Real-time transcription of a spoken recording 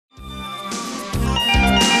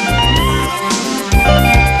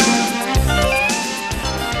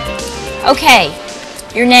Okay,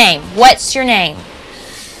 your name. What's your name?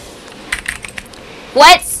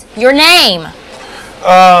 What's your name?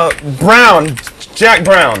 Brown. Jack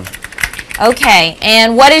Brown. Okay,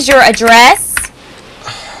 and what is your address?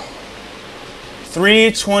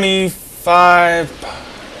 325...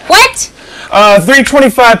 What?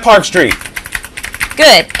 325 Park Street.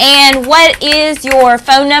 Good. And what is your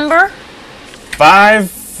phone number?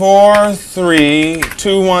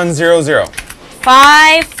 543-2100.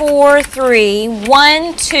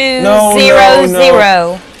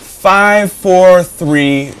 543-1200.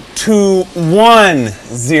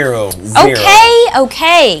 543-2100.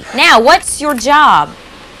 Okay. Now, what's your job?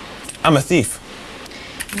 I'm a thief.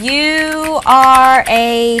 You are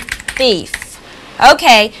a thief.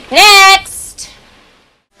 Okay, next.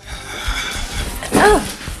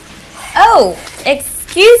 Oh,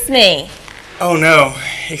 excuse me. Oh no,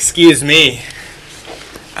 excuse me.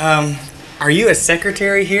 Are you a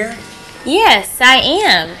secretary here? Yes, I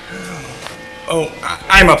am. Oh,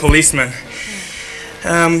 I'm a policeman.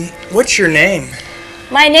 What's your name?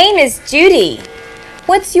 My name is Judy.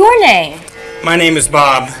 What's your name? My name is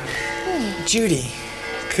Bob. Judy,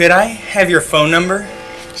 could I have your phone number?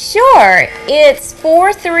 Sure, it's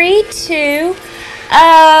 432,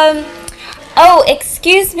 oh,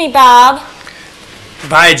 excuse me, Bob.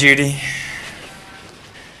 Bye, Judy.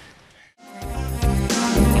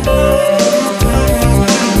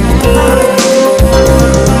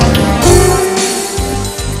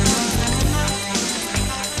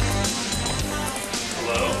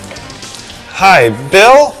 Hello? Hi,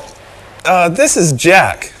 Bill? This is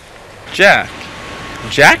Jack. Jack?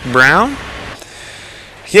 Jack Brown?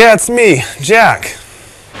 Yeah, it's me, Jack.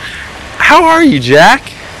 How are you,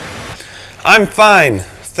 Jack? I'm fine,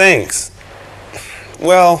 thanks.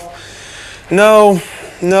 Well, no,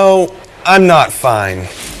 I'm not fine.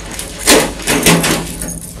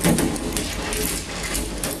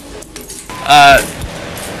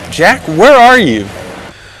 Jack, where are you?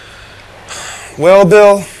 Well,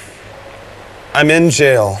 Bill, I'm in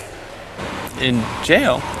jail. In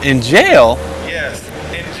jail? In jail? Yes,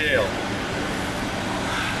 in jail.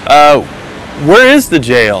 Where is the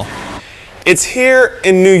jail? It's here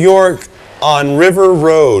in New York on River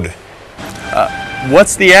Road.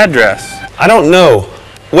 What's the address? I don't know.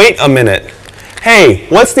 Wait a minute. Hey,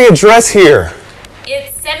 what's the address here?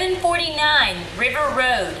 It's 749 River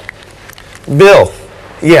Road. Bill,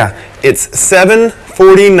 yeah, it's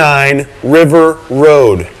 749 River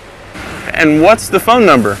Road. And what's the phone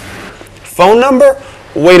number? Phone number?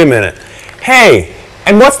 Wait a minute. Hey,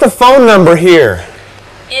 and what's the phone number here?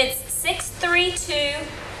 It's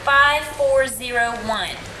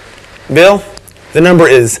 632-5401. Bill, the number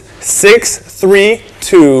is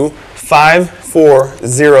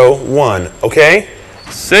 632-5401, okay?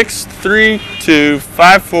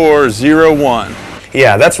 632-5401.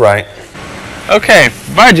 Yeah, that's right. Okay,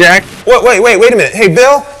 bye, Jack. Wait a minute. Hey,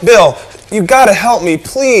 Bill, you gotta help me,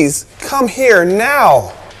 please. Come here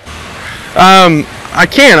now. I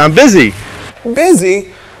can't. I'm busy.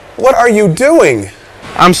 Busy? What are you doing?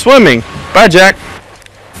 I'm swimming. Bye, Jack.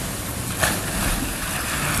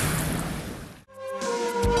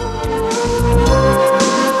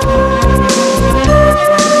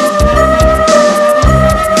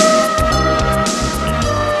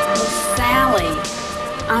 Sally,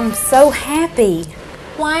 I'm so happy.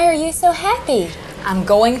 Why are you so happy? I'm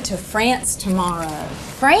going to France tomorrow.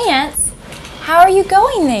 France? How are you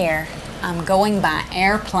going there? I'm going by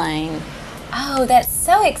airplane. Oh, that's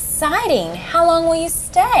so exciting. How long will you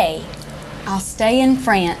stay? I'll stay in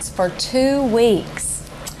France for 2 weeks.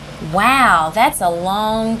 Wow, that's a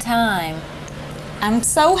long time. I'm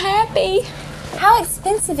so happy. How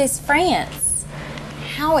expensive is France?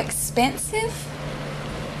 How expensive?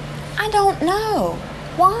 I don't know.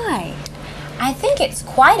 Why? I think it's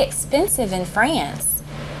quite expensive in France.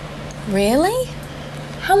 Really?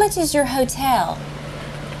 How much is your hotel?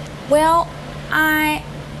 Well, I'm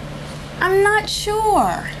not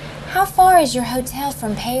sure. How far is your hotel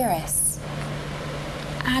from Paris?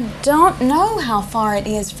 I don't know how far it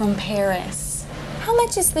is from Paris. How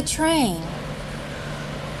much is the train?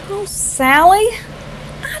 Oh, Sally,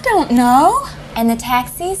 I don't know. And the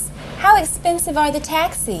taxis? How expensive are the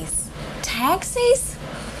taxis? Taxis?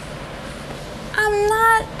 I'm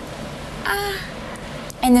not...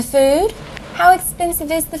 And the food? How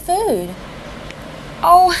expensive is the food?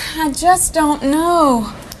 Oh, I just don't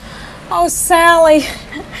know. Oh, Sally,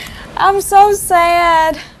 I'm so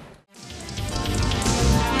sad.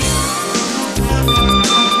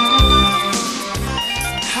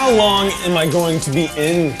 How long am I going to be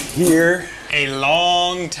in here? A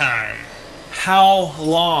long time. How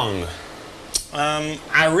long?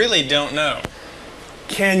 I really don't know.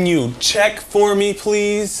 Can you check for me,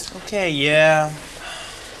 please? Okay, yeah.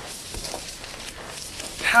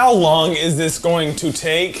 How long is this going to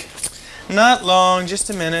take? Not long, just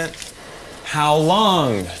a minute. How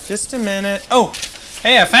long? Just a minute. Oh,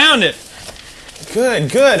 hey, I found it.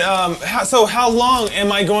 Good, good. So how long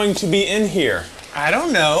am I going to be in here? I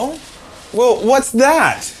don't know. Well, what's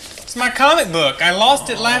that? It's my comic book. I lost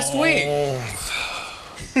it last week.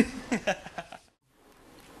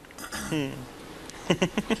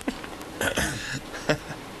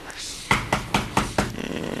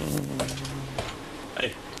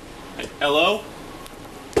 Hey, hello?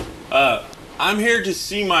 I'm here to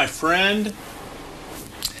see my friend.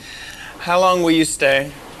 How long will you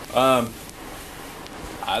stay? I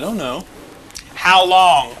don't know. How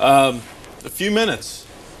long? A few minutes.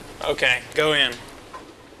 Okay, go in.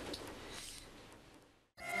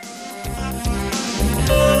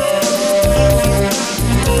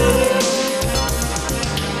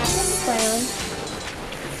 Mrs.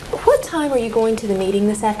 Brown, what time are you going to the meeting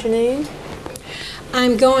this afternoon?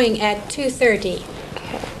 I'm going at 2:30.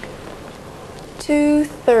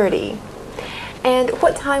 2:30. And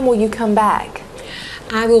what time will you come back?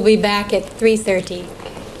 I will be back at 3:30.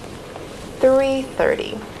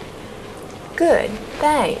 3:30. Good,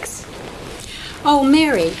 thanks. Oh,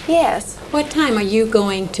 Mary, Yes, what time are you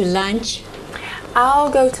going to lunch? I'll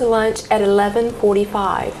go to lunch at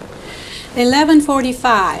 11:45.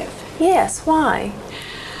 11:45. Yes, why?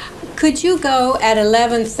 Could you go at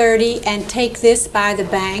 11:30 and take this by the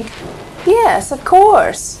bank? Yes, of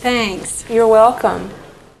course. Thanks. You're welcome.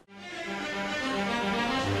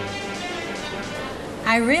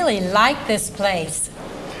 I really like this place.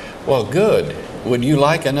 Well, good. Would you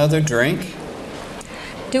like another drink?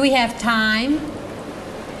 Do we have time?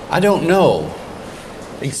 I don't know.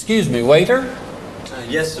 Excuse me, waiter?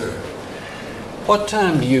 Yes, sir. What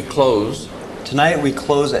time do you close? Tonight we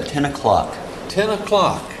close at 10 o'clock. 10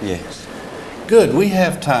 o'clock. Yes. Good, we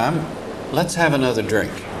have time. Let's have another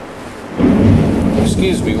drink.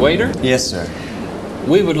 Excuse me, waiter? Yes, sir.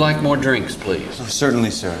 We would like more drinks, please. Oh,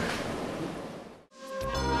 certainly, sir.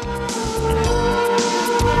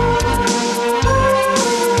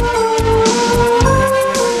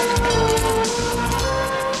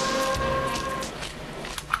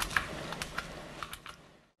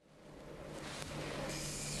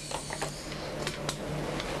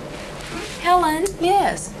 Helen,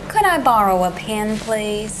 Yes, could I borrow a pen,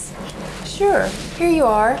 please? sure. Here you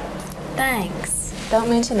are. Thanks. Don't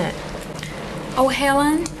mention it. Oh,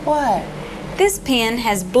 Helen, What? this pen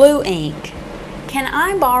has blue ink. Can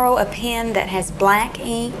I borrow a pen that has black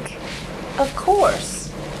ink? Of course.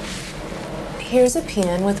 Here's a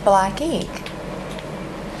pen with black ink.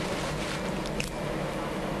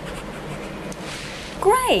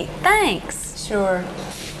 Great, thanks. Sure.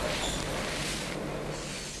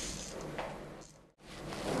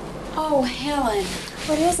 Oh, Helen,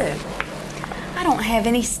 What is it? I don't have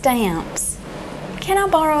any stamps. Can I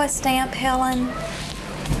borrow a stamp, Helen?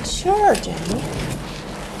 Sure, Jenny.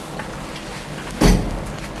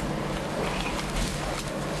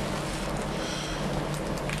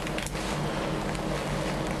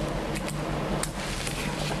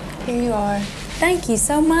 Here you are. Thank you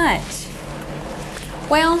so much.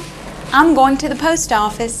 Well, I'm going to the post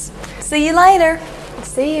office. See you later.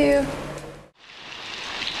 See you.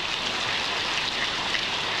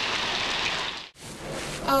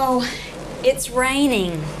 Oh, it's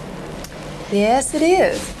raining. Yes, it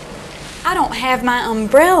is. I don't have my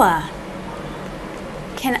umbrella.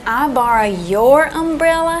 Can I borrow your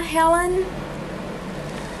umbrella, Helen?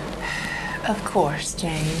 Of course,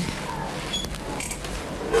 Jane.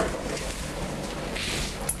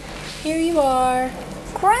 Here you are.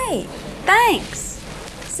 Great, thanks.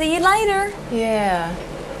 See you later. Yeah.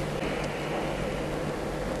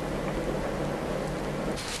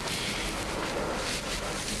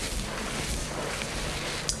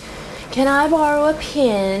 Can I borrow a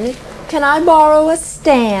pen? Can I borrow a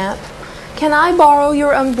stamp? Can I borrow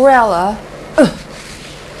your umbrella? Ugh.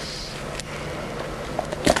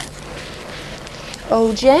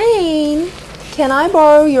 Oh, Jane, can I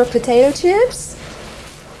borrow your potato chips?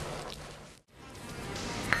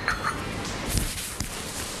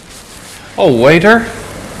 Oh, waiter,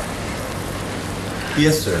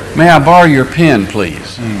 Yes, sir. may I borrow your pen,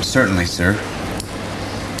 please? Certainly, sir.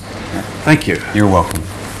 Thank you. You're welcome.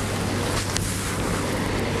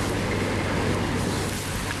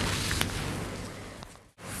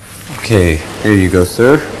 Okay, here you go,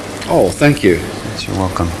 sir. Oh, thank you. Yes, you're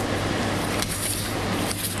welcome.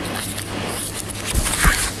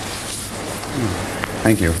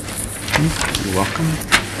 Thank you. You're welcome.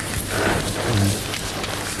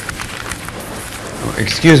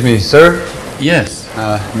 Excuse me, sir. Yes.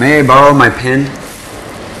 May I borrow my pen?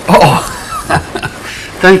 Oh,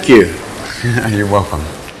 thank you. You're welcome.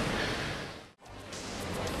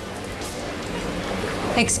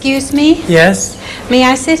 Excuse me? Yes? May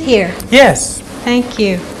I sit here? Yes. Thank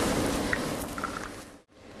you.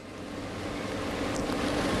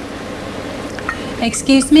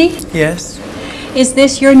 Excuse me? Yes? Is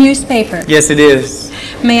this your newspaper? Yes, it is.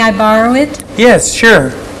 May I borrow it? Yes,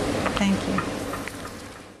 sure. Thank you.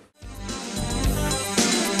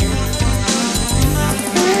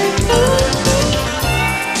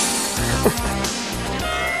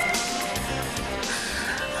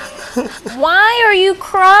 Why are you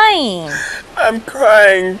crying? I'm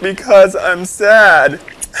crying because I'm sad.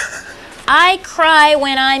 I cry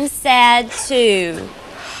when I'm sad too.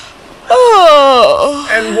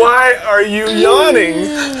 And why are you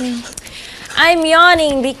yawning? I'm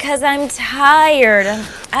yawning because I'm tired.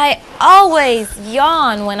 I always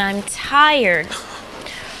yawn when I'm tired.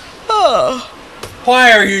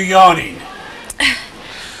 Why are you yawning?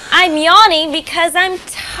 I'm yawning because I'm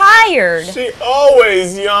tired. She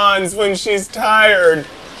always yawns when she's tired.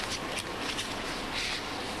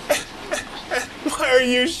 Why are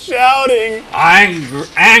you shouting?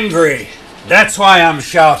 Angry. That's why I'm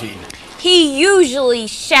shouting. He usually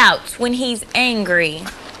shouts when he's angry.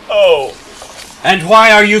 Oh. And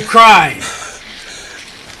why are you crying?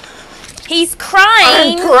 He's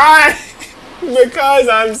crying. I'm crying because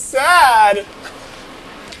I'm sad.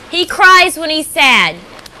 He cries when he's sad.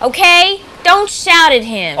 Okay? Don't shout at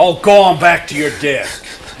him. Oh, go on back to your desk.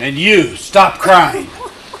 And you, stop crying.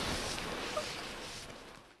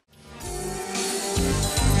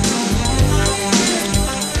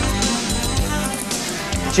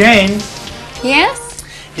 Jane, Yes?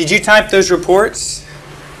 did you type those reports?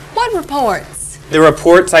 What reports? The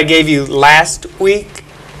reports I gave you last week?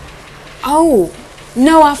 Oh,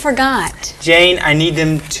 no, I forgot. Jane, I need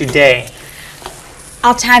them today.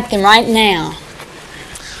 I'll type them right now.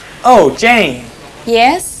 Oh, Jane,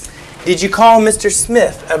 Yes? did you call Mr.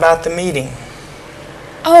 Smith about the meeting?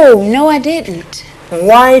 Oh, no, I didn't.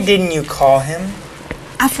 Why didn't you call him?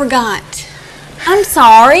 I forgot. I'm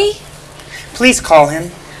sorry. Please call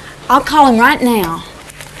him. I'll call him right now.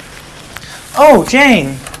 Oh,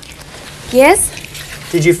 Jane, Yes?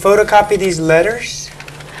 did you photocopy these letters?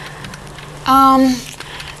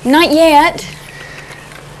 Not yet.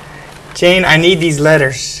 Jane, I need these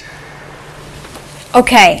letters.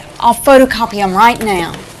 Okay, I'll photocopy them right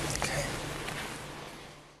now.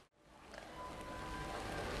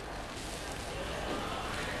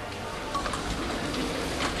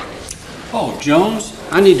 Oh, Jones,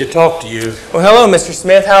 I need to talk to you. Well, hello, Mr.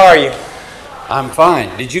 Smith. How are you? I'm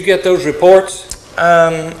fine. Did you get those reports?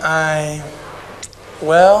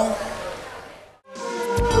 Well...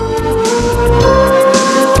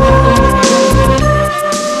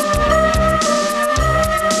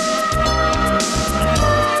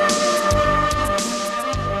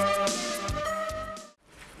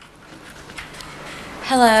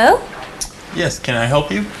 Hello? Yes, can I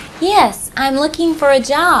help you? Yes, I'm looking for a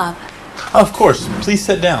job. Of course. Please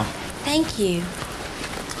sit down. Thank you.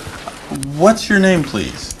 What's your name,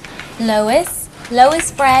 please? Lois?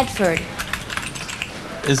 Lois Bradford.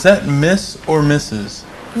 Is that Miss or Mrs.?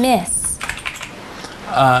 Miss.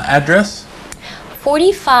 Address?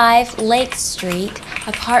 45 Lake Street,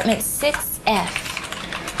 apartment 6F.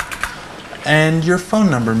 And your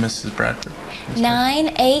phone number, Mrs. Bradford?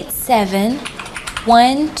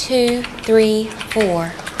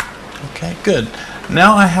 987-1234. Okay, good.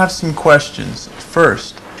 Now I have some questions.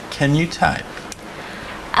 First, can you type?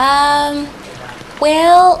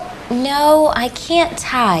 Well, no, I can't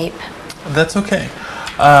type. That's okay.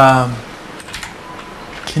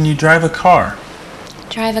 Can you drive a car?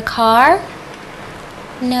 Drive a car?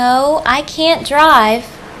 No, I can't drive.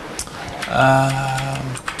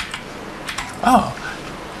 Oh,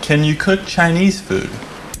 can you cook Chinese food?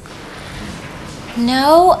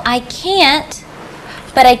 No, I can't.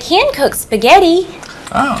 But I can cook spaghetti.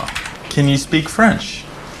 Oh, can you speak French?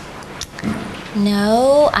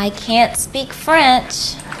 No, I can't speak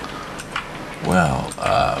French. Well,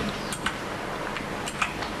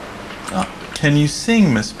 can you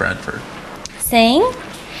sing, Miss Bradford? Sing?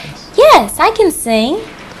 Yes, I can sing.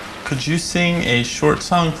 Could you sing a short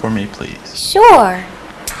song for me, please? Sure.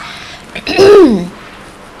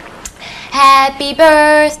 Happy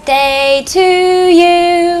birthday to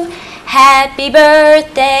you. Happy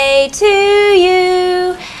birthday to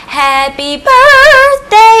you. Happy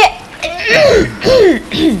birthday.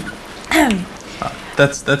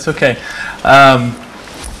 That's okay.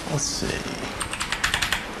 Let's see.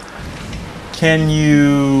 Can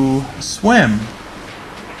you swim?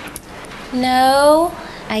 No,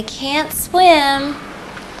 I can't swim.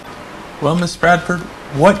 Well, Miss Bradford,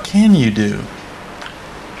 what can you do?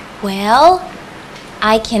 Well,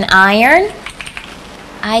 I can iron.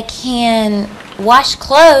 I can wash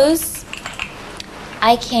clothes.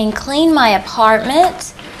 I can clean my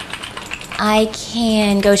apartment. I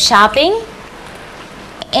can go shopping.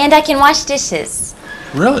 And I can wash dishes.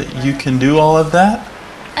 Really? You can do all of that?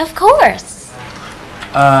 Of course.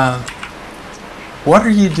 What are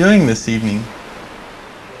you doing this evening?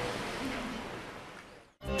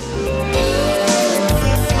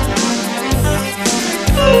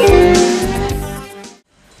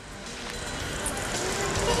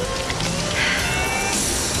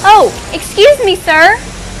 Oh, excuse me, sir.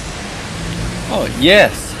 Oh,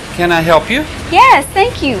 yes. Can I help you? Yes,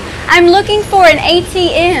 thank you. I'm looking for an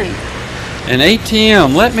ATM. An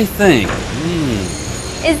ATM, let me think.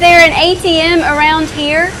 Is there an ATM around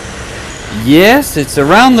here? Yes, it's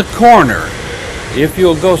around the corner. If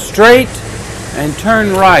you'll go straight and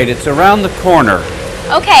turn right, it's around the corner.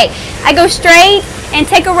 Okay, I go straight and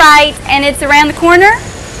take a right and it's around the corner?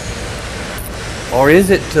 Or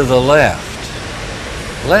is it to the left?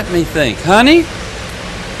 Let me think. Honey,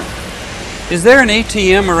 is there an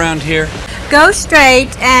ATM around here? Go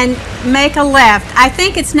straight and make a left. I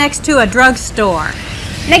think it's next to a drugstore.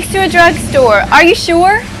 Next to a drugstore. Are you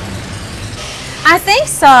sure? I think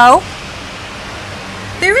so.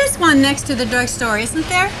 There is one next to the drugstore, isn't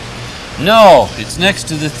there? No, it's next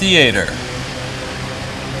to the theater.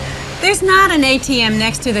 There's not an ATM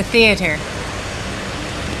next to the theater.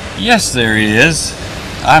 Yes, there is.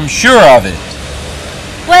 I'm sure of it.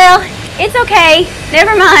 Well, it's okay.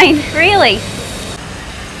 Never mind, really.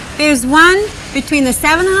 There's one between the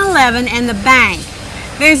 7-Eleven and the bank.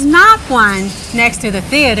 There's not one next to the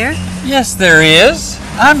theater. Yes, there is.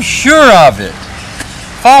 I'm sure of it.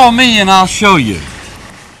 Follow me and I'll show you.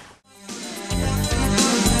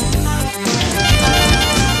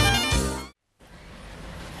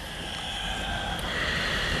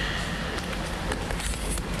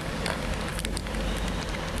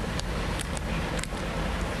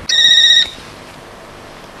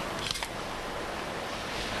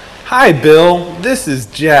 Hi, Bill. This is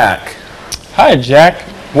Jack. Hi, Jack.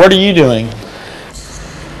 What are you doing?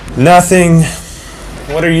 Nothing.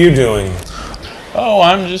 What are you doing? Oh,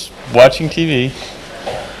 I'm just watching TV.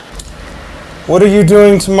 What are you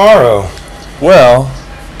doing tomorrow? Well,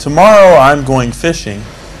 tomorrow I'm going fishing.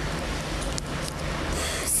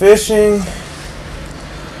 Fishing?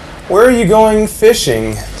 Where are you going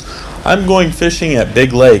fishing? I'm going fishing at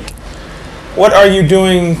Big Lake. What are you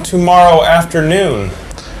doing tomorrow afternoon?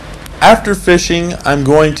 After fishing, I'm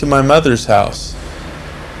going to my mother's house.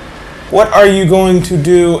 What are you going to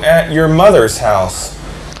do at your mother's house?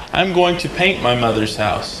 I'm going to paint my mother's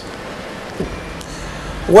house.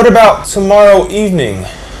 What about tomorrow evening?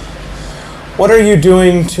 What are you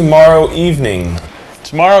doing tomorrow evening?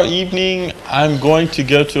 Tomorrow evening, I'm going to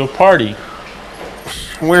go to a party.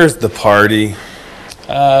 Where's the party?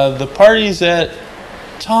 The party's at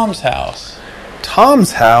Tom's house.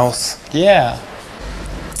 Tom's house? Yeah.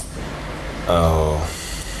 Oh.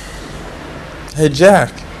 Hey, Jack,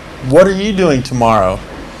 what are you doing tomorrow?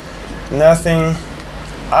 Nothing.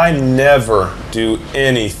 I never do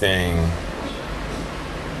anything.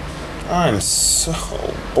 I'm so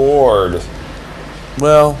bored.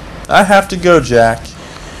 Well, I have to go, Jack.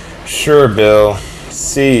 Sure, Bill.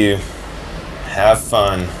 See you. Have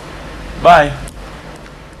fun. Bye.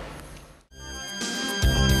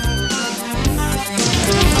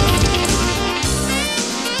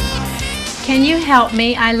 Can you help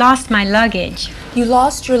me? I lost my luggage. You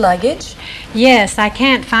lost your luggage? Yes, I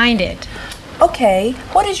can't find it. Okay,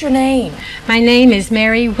 what is your name? My name is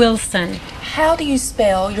Mary Wilson. How do you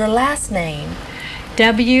spell your last name?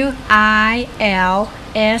 Wilson.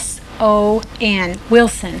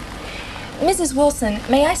 Wilson. Mrs. Wilson,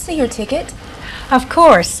 may I see your ticket? Of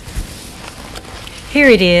course. Here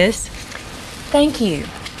it is. Thank you.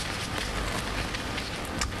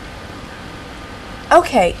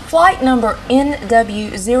 Okay, flight number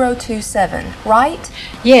NW027, right?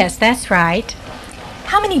 Yes, that's right.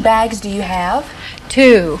 How many bags do you have?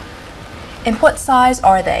 2. And what size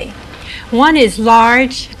are they? One is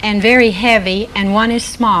large and very heavy, and one is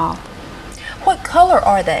small. What color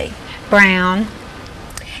are they? Brown.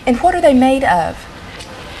 And what are they made of?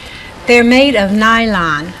 They're made of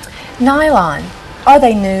nylon. Nylon. Are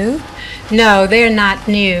they new? No, they're not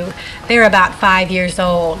new. They're about 5 years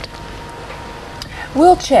old.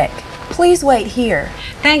 We'll check. Please wait here.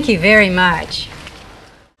 Thank you very much.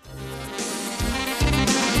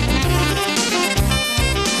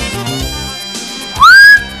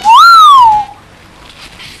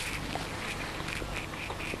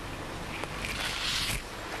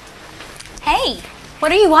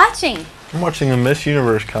 What are you watching? I'm watching the Miss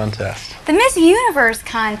Universe contest. The Miss Universe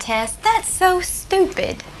contest? That's so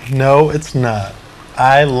stupid. No, it's not.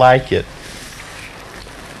 I like it.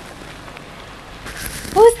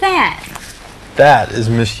 Who's that? That is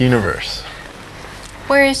Miss Universe.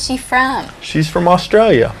 Where is she from? She's from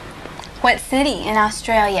Australia. What city in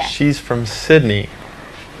Australia? She's from Sydney.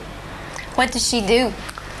 What does she do?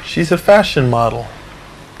 She's a fashion model.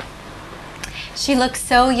 She looks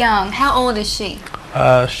so young. How old is she?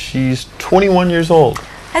 She's 21 years old.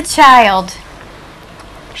 A child.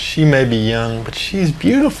 She may be young, but she's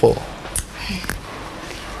beautiful.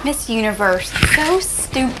 Miss Universe, so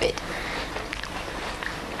stupid.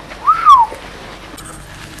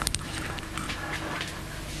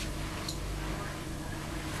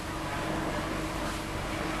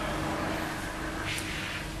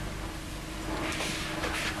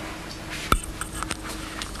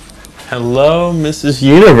 Hello, Mrs.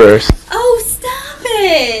 Universe. Oh, stop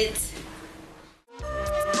it!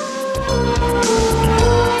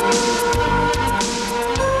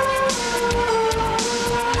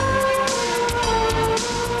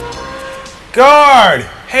 Guard!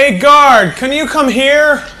 Hey, guard, can you come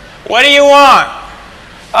here? What do you want?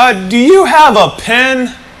 Do you have a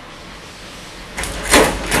pen?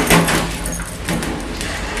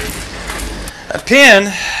 A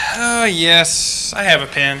pen? Oh, yes, I have a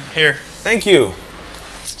pen. Here. Thank you.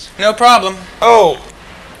 No problem. Oh,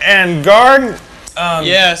 and guard?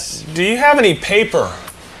 Yes. Do you have any paper?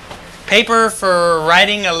 Paper for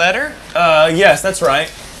writing a letter? Yes, that's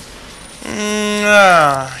right.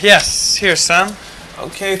 Yes, here's some.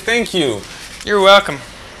 Okay, thank you. You're welcome.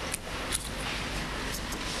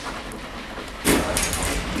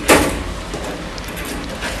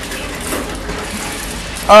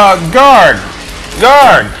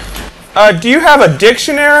 Guard, do you have a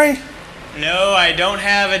dictionary? No, I don't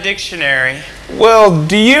have a dictionary. Well,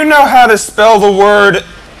 do you know how to spell the word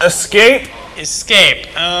escape? Escape.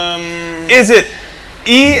 Is it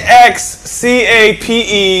E-X-C-A-P-E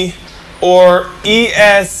or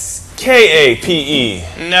E-S-K-A-P-E?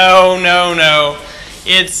 No.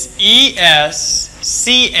 It's E-S-C-A-P-E.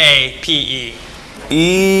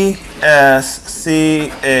 E-S-C-A-P-E.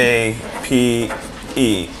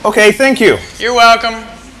 Okay, thank you. You're welcome.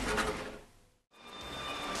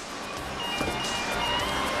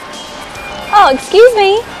 Oh, excuse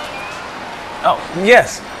me. Oh,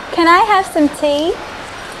 yes. Can I have some tea?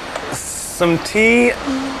 Some tea?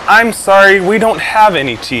 I'm sorry, we don't have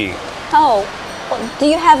any tea. Oh, well, do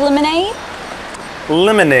you have lemonade?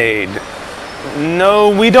 Lemonade? No,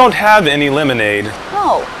 we don't have any lemonade.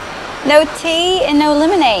 Oh, no tea and no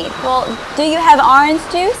lemonade. Well, do you have orange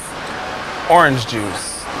juice? Orange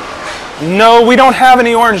juice? No, we don't have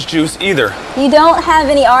any orange juice either. You don't have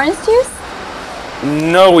any orange juice?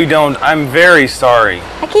 No, we don't. I'm very sorry.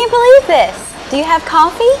 I can't believe this. Do you have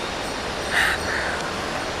coffee?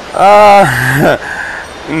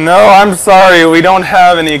 No, I'm sorry. We don't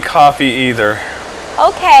have any coffee either.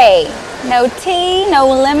 Okay, no tea, no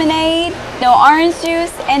lemonade, no orange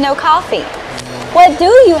juice, and no coffee. What do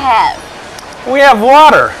you have? We have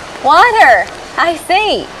water. Water. I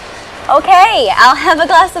see. Okay, I'll have a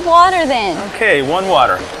glass of water then. Okay, one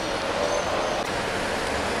water.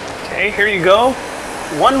 Okay, here you go.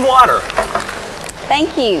 One water.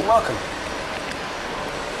 Thank you. You're welcome.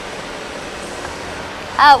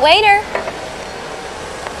 Waiter,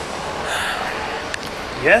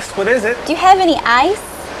 Yes, what is it? do you have any ice?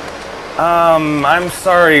 I'm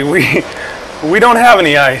sorry. We don't have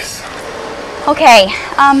any ice. Okay,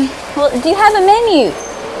 well, do you have a menu?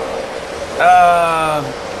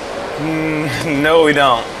 No, we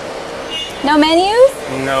don't. No menus?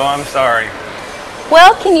 No, I'm sorry.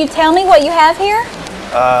 Well, can you tell me what you have here?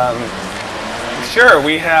 Sure,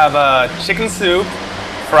 we have chicken soup,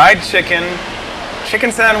 fried chicken,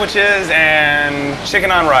 chicken sandwiches, and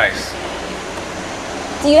chicken on rice.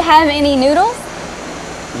 Do you have any noodles?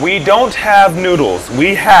 We don't have noodles.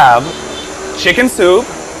 We have chicken soup,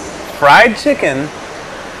 fried chicken,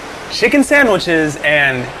 chicken sandwiches,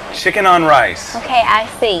 and chicken on rice. Okay, I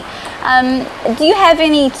see. Do you have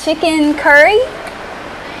any chicken curry?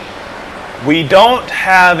 We don't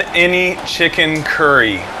have any chicken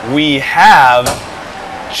curry. We have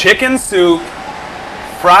chicken soup,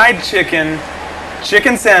 fried chicken,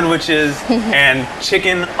 chicken sandwiches, and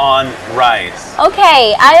chicken on rice.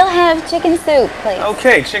 Okay, I'll have chicken soup, please.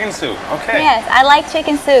 Okay, chicken soup. Okay. Yes, I like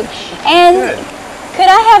chicken soup. And Good. could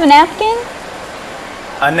I have a napkin?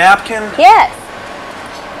 A napkin? Yes.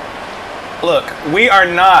 Look, we are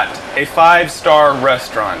not a 5-star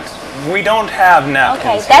restaurant. We don't have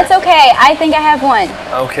napkins. Okay, that's okay. I think I have one.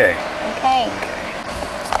 Okay. Okay.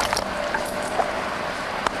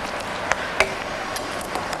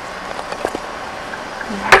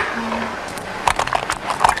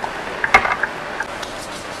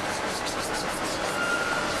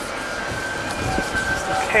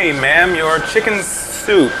 Hey, ma'am, your chicken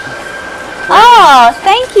soup. Oh,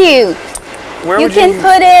 thank you. Where You would can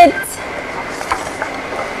put it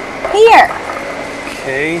here.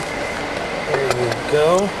 Okay. There you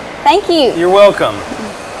go. Thank you. You're welcome.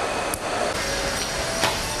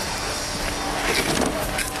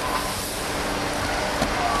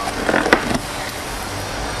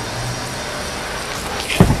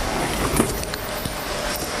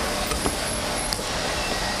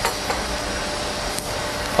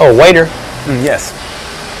 Oh, waiter, Yes.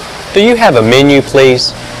 do you have a menu,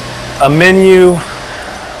 please? A menu.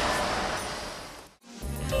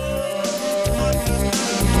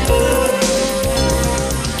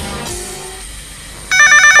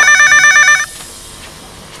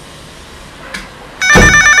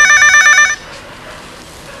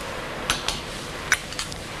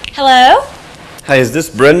 Hello? Hi, is this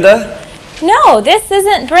Brenda? No, this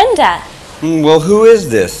isn't Brenda. Well, who is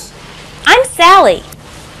this? I'm Sally.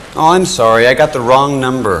 Oh, I'm sorry, I got the wrong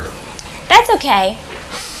number. That's okay.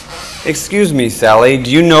 Excuse me, Sally,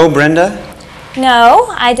 do you know Brenda?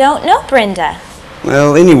 No, I don't know Brenda.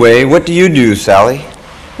 Well, anyway, what do you do, Sally?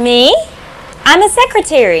 Me? I'm a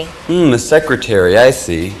secretary. A secretary, I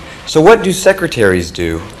see. So what do secretaries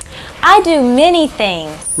do? I do many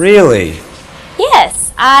things. Really?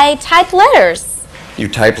 Yes, I type letters. You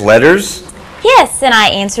type letters? Yes, and I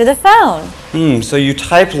answer the phone. So you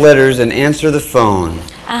type letters and answer the phone.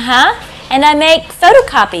 Uh-huh, and I make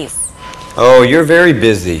photocopies. Oh, you're very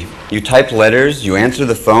busy. You type letters, you answer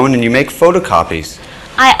the phone, and you make photocopies.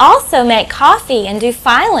 I also make coffee and do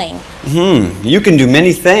filing. You can do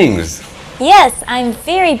many things. Yes, I'm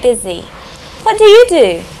very busy. What do you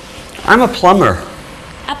do? I'm a plumber.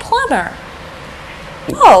 A plumber.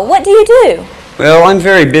 Oh, what do you do? Well, I'm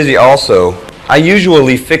very busy also. I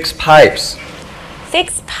usually fix pipes.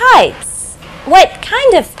 Fix pipes. What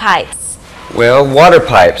kind of pipes? Well, water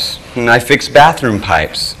pipes. And I fix bathroom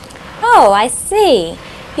pipes. Oh, I see.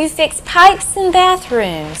 You fix pipes in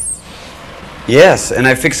bathrooms. Yes, and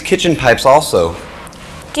I fix kitchen pipes also.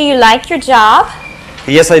 Do you like your job?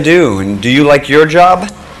 Yes, I do. And do you like your job?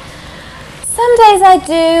 Some days I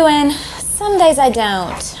do and some days I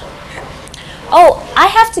don't. Oh, I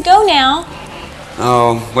have to go now.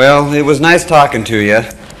 Oh, well, it was nice talking to you.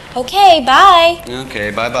 Okay, bye.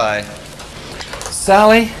 Okay, bye-bye.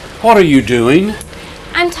 Sally, what are you doing?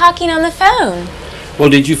 I'm talking on the phone. Well,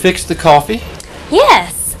 did you fix the coffee?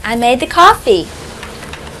 Yes, I made the coffee.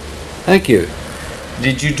 Thank you.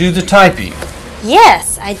 Did you do the typing?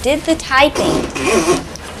 Yes, I did the typing.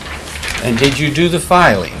 And did you do the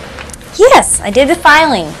filing? Yes, I did the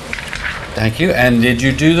filing. Thank you. And did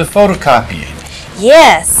you do the photocopying?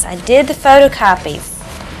 Yes, I did the photocopies.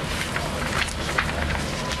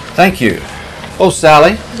 Thank you. Oh,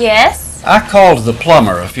 Sally, Yes? I called the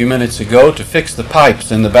plumber a few minutes ago to fix the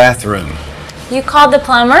pipes in the bathroom. You called the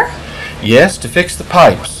plumber? Yes, to fix the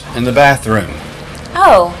pipes in the bathroom.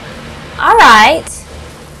 Oh, all right.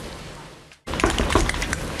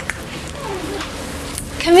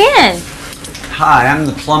 Come in. Hi, I'm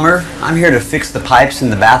the plumber. I'm here to fix the pipes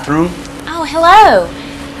in the bathroom. Oh, hello.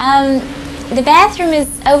 The bathroom is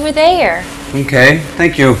over there. Okay,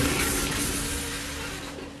 thank you.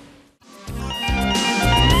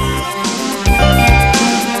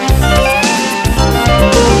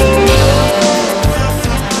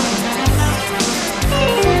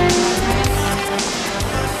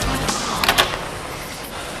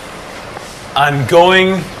 I'm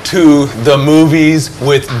going to the movies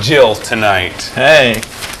with Jill tonight. Hey,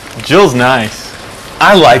 Jill's nice.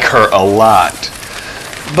 I like her a lot.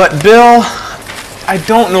 But Bill, I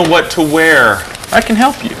don't know what to wear. I can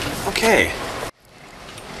help you. Okay.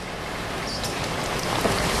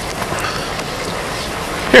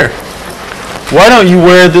 Here. Why don't you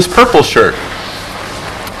wear this purple shirt?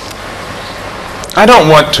 I don't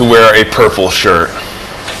want to wear a purple shirt.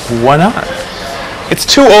 Why not? It's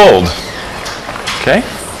too old. Okay.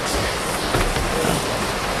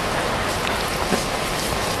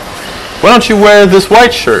 Why don't you wear this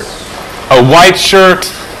white shirt? A white shirt?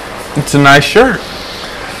 It's a nice shirt.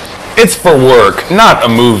 It's for work, not a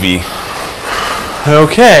movie.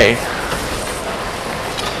 Okay.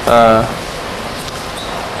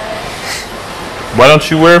 Why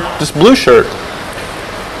don't you wear this blue shirt?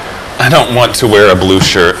 I don't want to wear a blue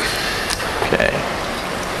shirt. Okay.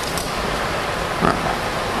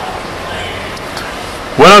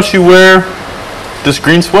 Why don't you wear this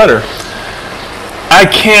green sweater? I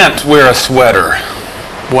can't wear a sweater.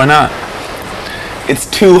 Why not? It's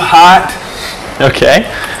too hot. Okay.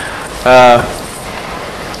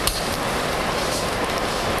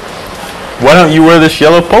 Why don't you wear this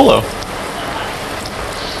yellow polo?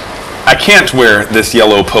 I can't wear this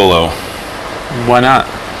yellow polo. Why not?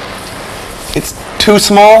 It's too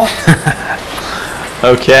small.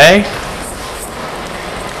 Okay.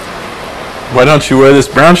 Why don't you wear this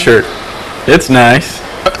brown shirt? It's nice.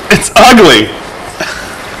 It's ugly.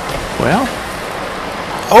 Well,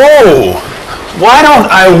 Oh, why don't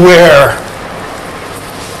I wear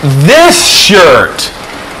this shirt?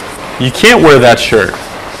 you can't wear that shirt.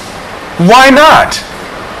 Why not?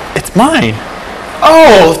 It's mine.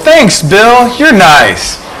 Oh, thanks, Bill. You're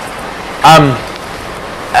nice.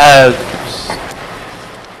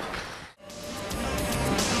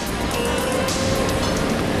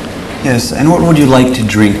 Yes, and what would you like to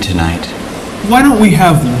drink tonight? Why don't we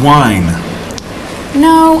have wine?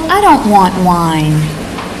 No, I don't want wine.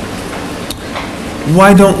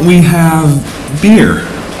 Why don't we have beer?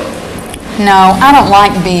 No, I don't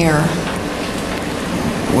like beer.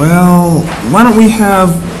 Well, why don't we have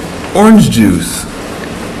orange juice?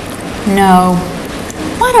 No.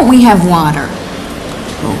 Why don't we have water?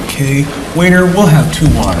 Okay, waiter, we'll have 2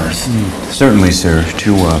 waters. Certainly, sir.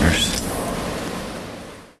 2 waters.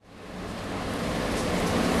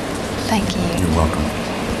 Thank you. You're welcome.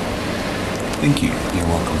 Thank you. You're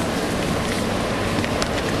welcome.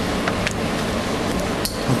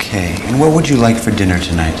 Okay, and what would you like for dinner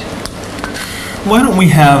tonight? Why don't we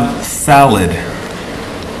have salad?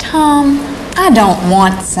 Tom, I don't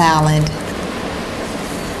want salad.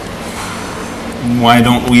 Why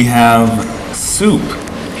don't we have soup?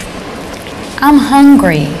 I'm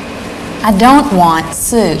hungry. I don't want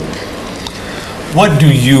soup. What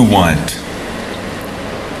do you want?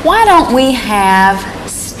 Why don't we have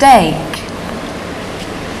steak?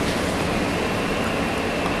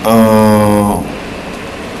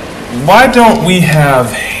 Why don't we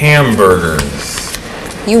have hamburgers?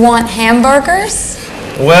 You want hamburgers?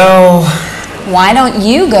 Well, Why don't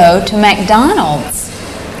you go to McDonald's?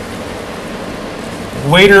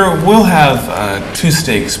 waiter, we'll have 2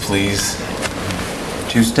 steaks, please.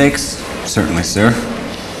 2 steaks? Certainly, sir.